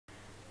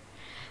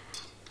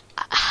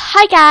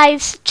Hi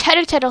guys,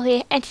 Turtle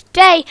here, and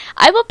today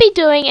I will be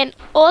doing an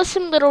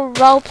awesome little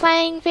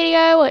role-playing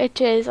video, which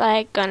is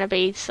like gonna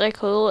be so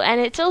cool, and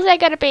it's also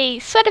gonna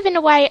be sort of in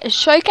a way a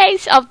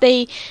showcase of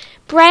the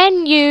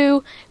brand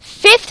new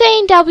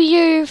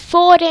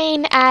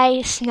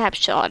 15W14A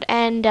Snapshot,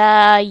 and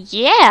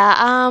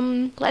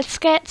let's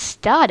get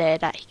started.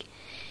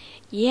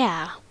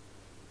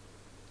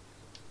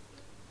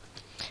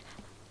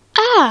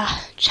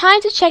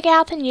 Trying to check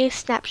out the new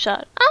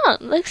Snapshot. Oh,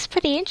 it looks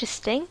pretty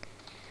interesting.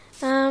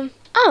 Oh,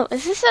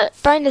 is this a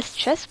bonus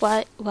chest?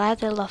 Why are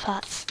there love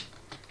hearts?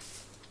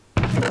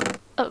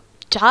 Oh,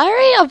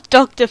 Diary of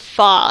Dr.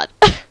 Fart.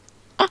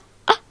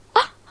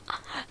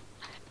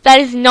 That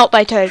is not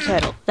by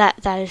Turtle. That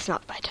is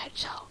not by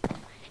Turtle.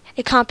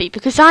 It can't be,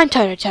 because I'm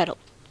Turtle.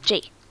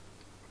 Gee.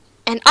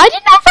 And I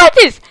did not write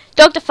this!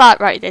 Dr.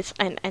 Fart wrote this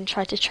and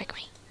tried to trick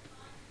me.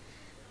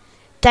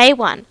 Day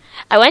 1.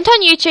 I went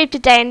on YouTube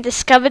today and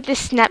discovered this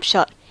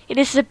snapshot. It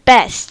is the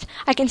best.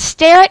 I can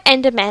stare at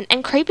endermen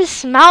and creepers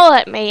smile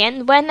at me,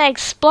 and when they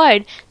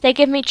explode, they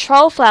give me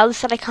troll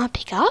flowers that I can't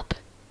pick up.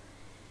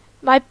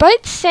 My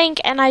boat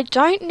sank and I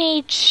don't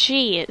need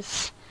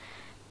shears.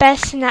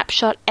 Best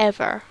snapshot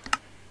ever.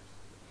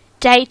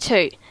 Day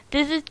 2.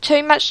 This is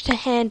too much to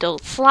handle.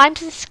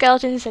 Slimes and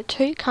skeletons are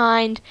too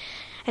kind,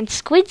 and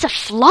squids are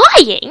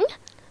flying?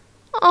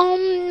 Oh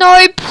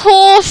no,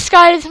 poor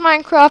Sky's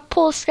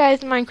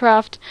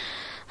Minecraft.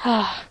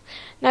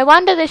 No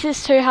wonder this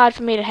is too hard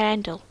for me to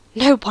handle.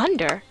 No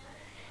wonder.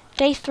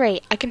 Day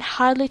 3, I can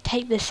hardly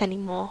take this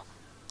anymore.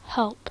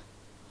 Help.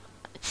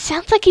 It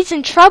sounds like he's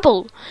in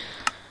trouble.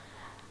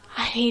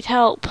 I need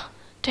help.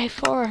 Day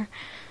 4.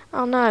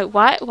 Oh no,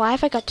 why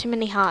have I got too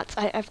many hearts?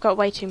 I've got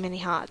way too many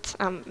hearts.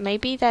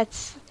 Maybe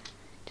that's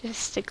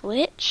just a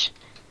glitch?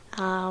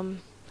 I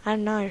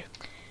don't know.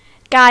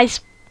 Guys,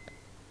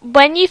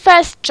 when you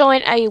first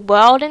join a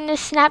world in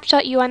this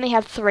snapshot, you only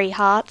have 3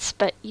 hearts,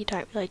 but you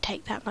don't really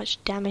take that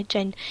much damage,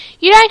 and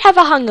you don't have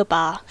a hunger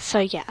bar, so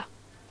yeah.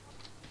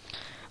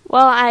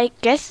 Well, I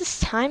guess it's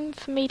time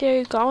for me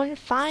to go and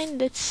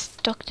find this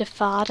Dr.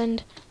 Fart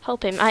and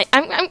help him. I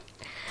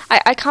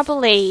can't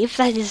believe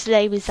that his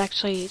name is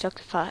actually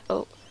Dr. Fart.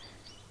 Oh,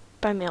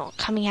 bone meal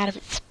coming out of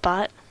its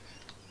butt.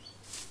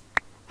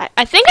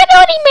 I think I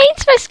know what he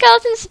means by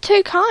skeletons are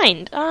too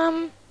kind.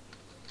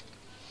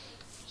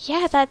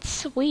 Yeah,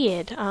 that's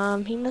weird.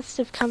 He must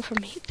have come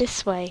from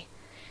this way.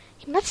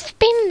 He must have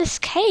been in this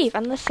cave,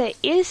 unless there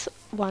is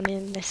one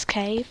in this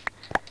cave.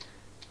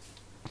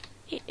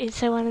 Is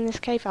there one in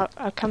this cave?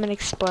 I'll come and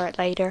explore it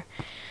later.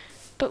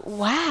 But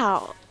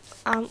wow.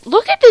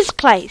 Look at this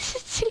place.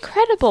 It's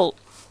incredible.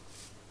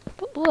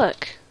 But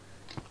look.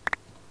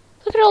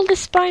 Look at all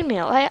this bone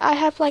meal. I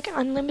have like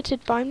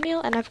unlimited bone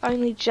meal, and I've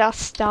only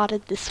just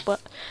started this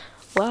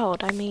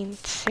world. I mean,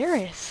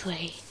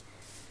 seriously.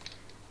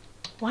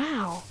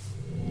 Wow.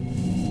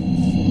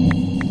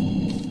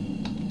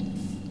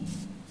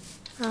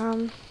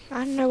 I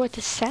don't know what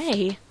to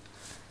say.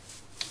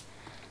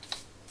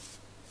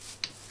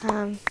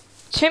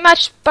 Too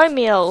much bone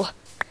meal.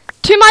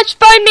 Too much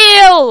bone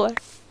meal!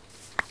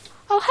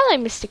 Oh, hello,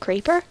 Mr.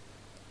 Creeper.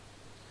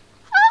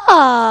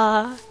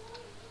 Ah.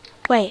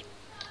 Wait,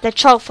 they're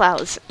troll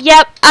flowers.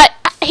 Yep,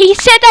 he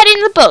said that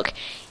in the book.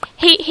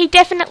 He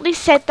definitely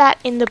said that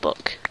in the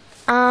book.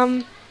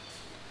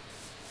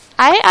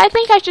 I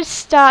think I should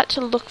start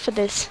to look for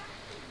this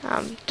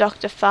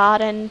Dr.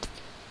 Fart, and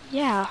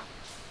yeah.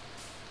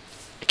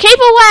 Keep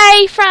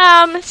away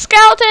from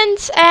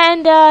skeletons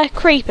and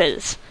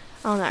creepers.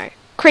 Oh no.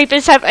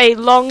 Creepers have a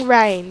long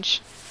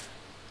range.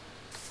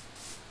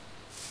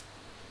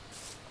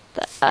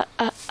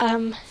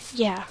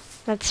 Yeah,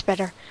 that's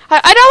better.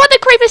 I don't want the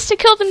creepers to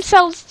kill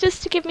themselves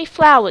just to give me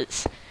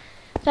flowers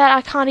that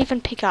I can't even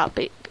pick up,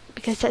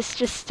 because that's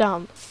just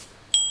dumb.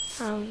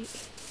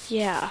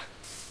 Yeah.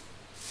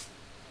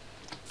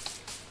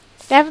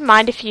 Never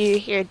mind if you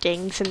hear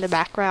dings in the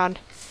background.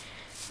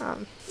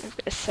 I've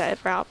got a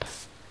server up.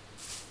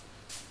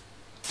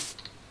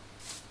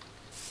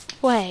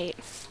 Wait.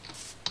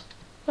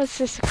 What's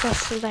this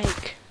across the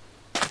lake?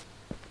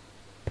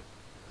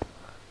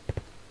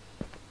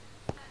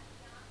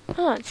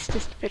 Oh, it's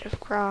just a bit of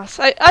grass.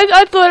 I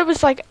thought it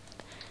was like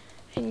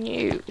a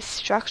new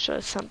structure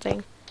or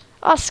something.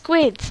 Oh,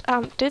 squids.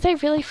 Do they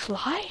really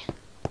fly?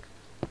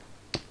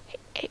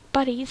 Hey,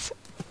 buddies.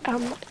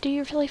 Do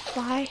you really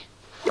fly?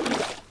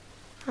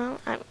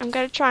 I'm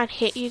gonna try and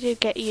hit you to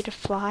get you to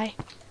fly.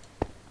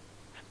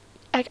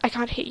 I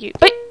can't hit you.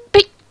 But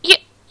you.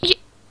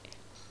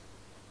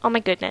 Oh my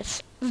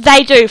goodness.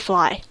 They do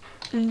fly.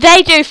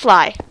 They do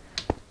fly.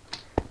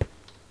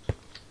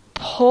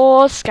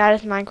 Poor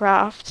Sky's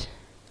Minecraft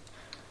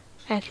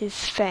and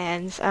his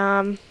fans.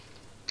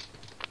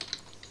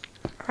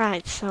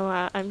 Right,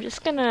 so I'm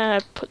just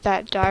gonna put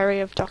that Diary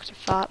of Dr.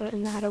 Fart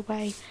and that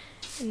away.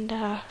 And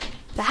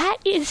that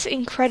is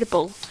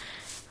incredible.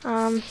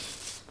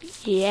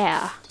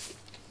 Yeah.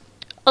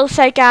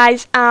 Also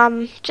guys,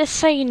 just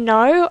so you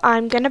know,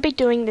 I'm gonna be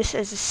doing this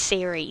as a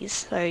series,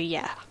 so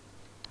yeah.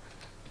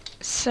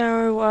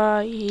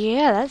 So,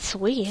 yeah, that's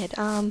weird.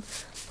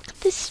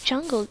 this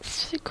jungle. It's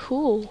so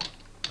cool.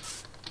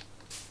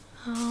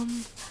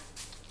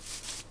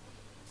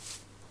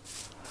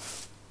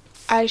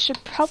 I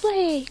should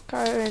probably go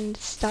and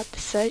start the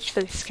search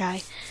for this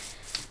guy.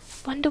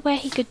 Wonder where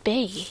he could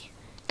be.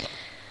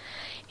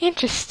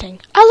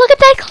 Interesting. Oh, look at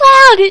that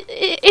cloud!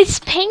 It's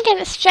pink and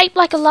it's shaped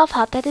like a love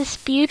heart. That is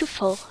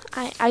beautiful.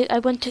 I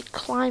want to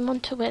climb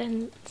onto it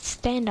and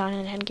stand on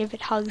it and give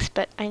it hugs,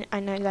 but I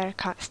know that I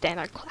can't stand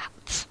on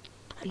clouds,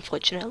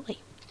 unfortunately.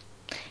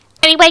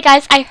 Anyway,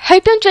 guys, I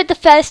hope you enjoyed the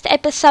first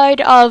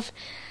episode of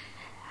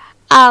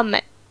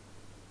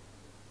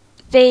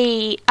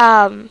the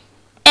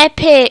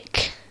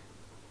epic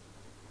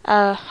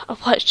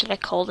what should I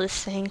call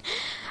this thing?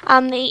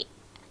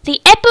 The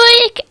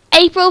epic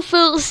April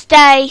Fool's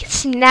Day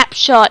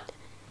Snapshot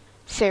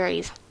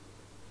series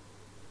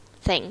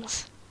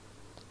things.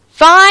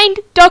 Find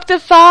Dr.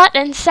 Fart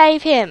and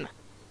save him.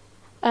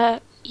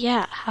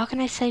 Yeah, how can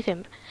I save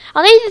him?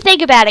 I'll need to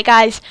think about it,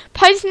 guys.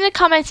 Post in the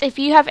comments if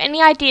you have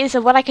any ideas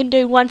of what I can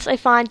do once I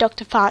find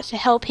Dr. Fart to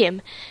help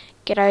him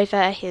get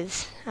over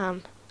his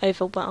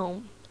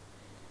overwhelm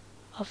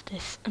of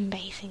this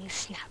amazing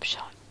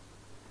snapshot.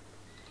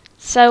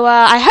 So,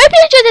 I hope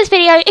you enjoyed this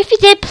video. If you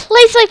did,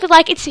 please leave a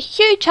like. It's a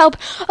huge help.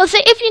 Also,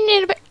 if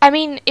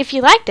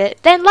you liked it,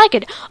 then like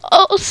it.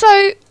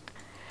 Also,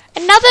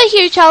 another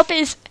huge help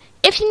is,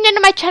 if you're new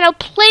to my channel,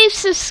 please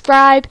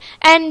subscribe.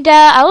 And,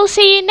 I will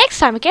see you next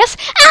time, I guess.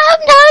 I'm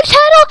No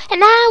Turtle,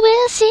 and I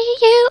will see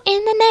you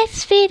in the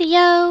next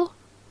video.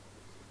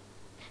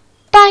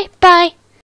 Bye, bye.